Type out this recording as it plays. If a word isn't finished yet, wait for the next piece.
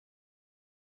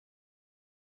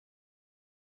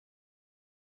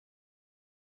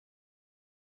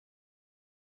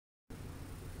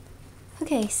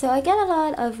Okay, so I get a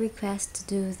lot of requests to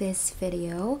do this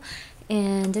video,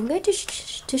 and I'm going to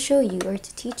show you or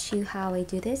to teach you how I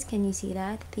do this. Can you see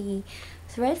that? The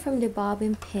thread from the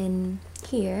bobbin pin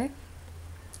here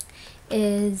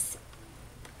is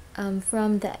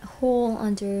from that hole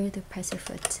under the presser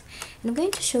foot. And I'm going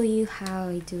to show you how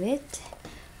I do it.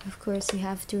 Of course, you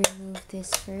have to remove this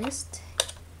first.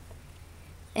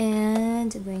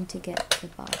 And I'm going to get the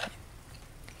bobbin.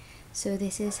 So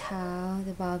this is how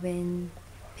the bobbin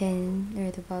pin or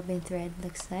the bobbin thread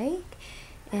looks like,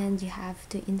 and you have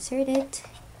to insert it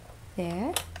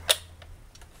there.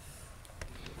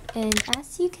 And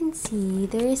as you can see,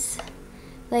 there's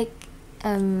like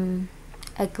a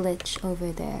glitch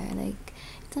over there, like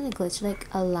it's not a glitch, like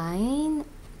a line.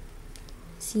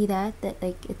 See that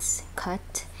like it's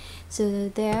cut. So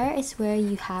there is where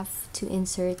you have to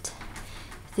insert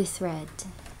the thread,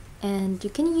 and you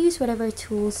can use whatever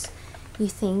tools you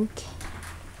think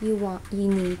you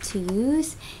need to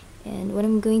use. And what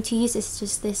I'm going to use is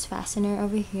just this fastener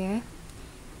over here,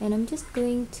 and I'm just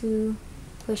going to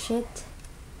push it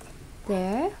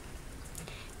there.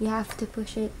 You have to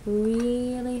push it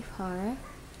really far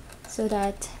so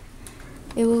that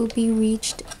it will be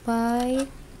reached by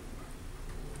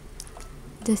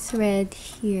the thread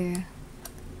here.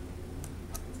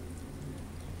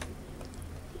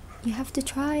 You have to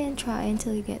try and try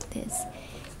until you get this.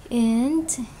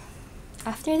 And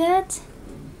after that,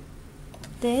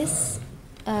 this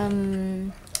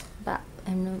I'm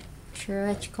not sure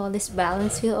what you call this,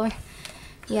 balance wheel, or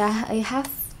yeah, I have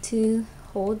to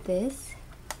hold this.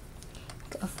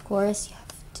 Of course, you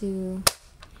have to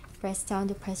press down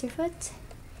the presser foot,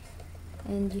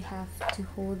 and you have to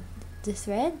hold the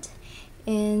thread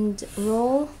and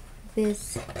roll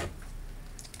this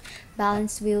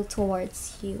balance wheel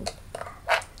towards you.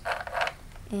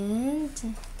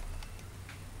 And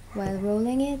while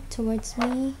rolling it towards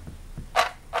me,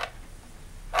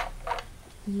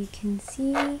 you can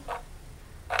see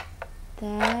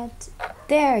that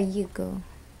there you go.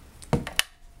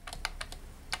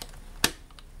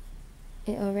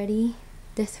 It already,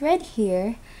 the thread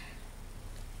here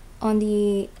on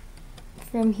the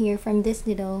from this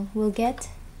needle will get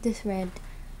the thread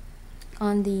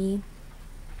on the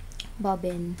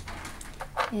bobbin.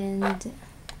 And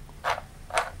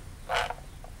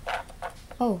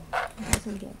oh, it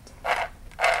doesn't get.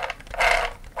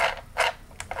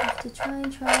 You have to try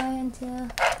and try until,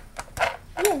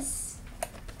 yes,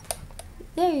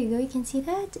 there you go. You can see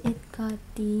that it got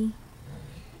the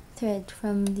thread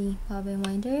from the bobbin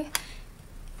winder.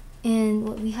 And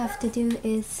what we have to do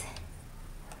is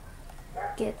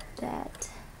get that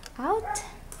out,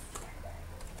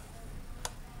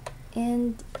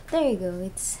 and there you go.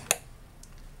 It's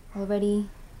already,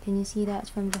 can you see that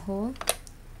from the hole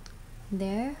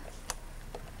there?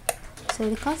 So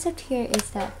the concept here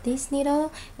is that this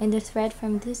needle and the thread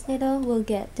from this needle will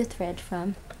get the thread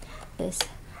from this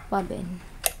bobbin.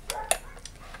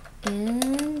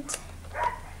 And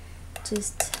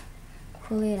just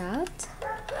pull it out.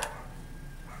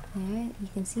 There, you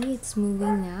can see it's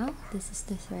moving now. This is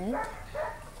the thread,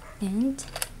 and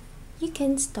you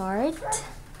can start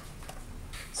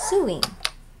sewing.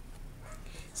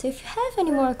 So if you have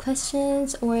any more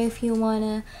questions, or if you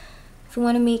wanna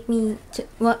make me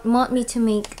want me to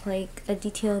make like a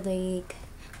detailed like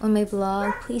on my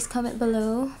blog, please comment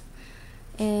below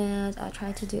and I'll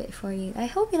try to do it for you. I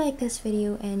hope you like this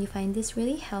video and you find this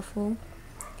really helpful.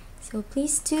 So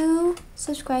please do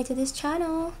subscribe to this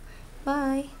channel.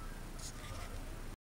 Bye.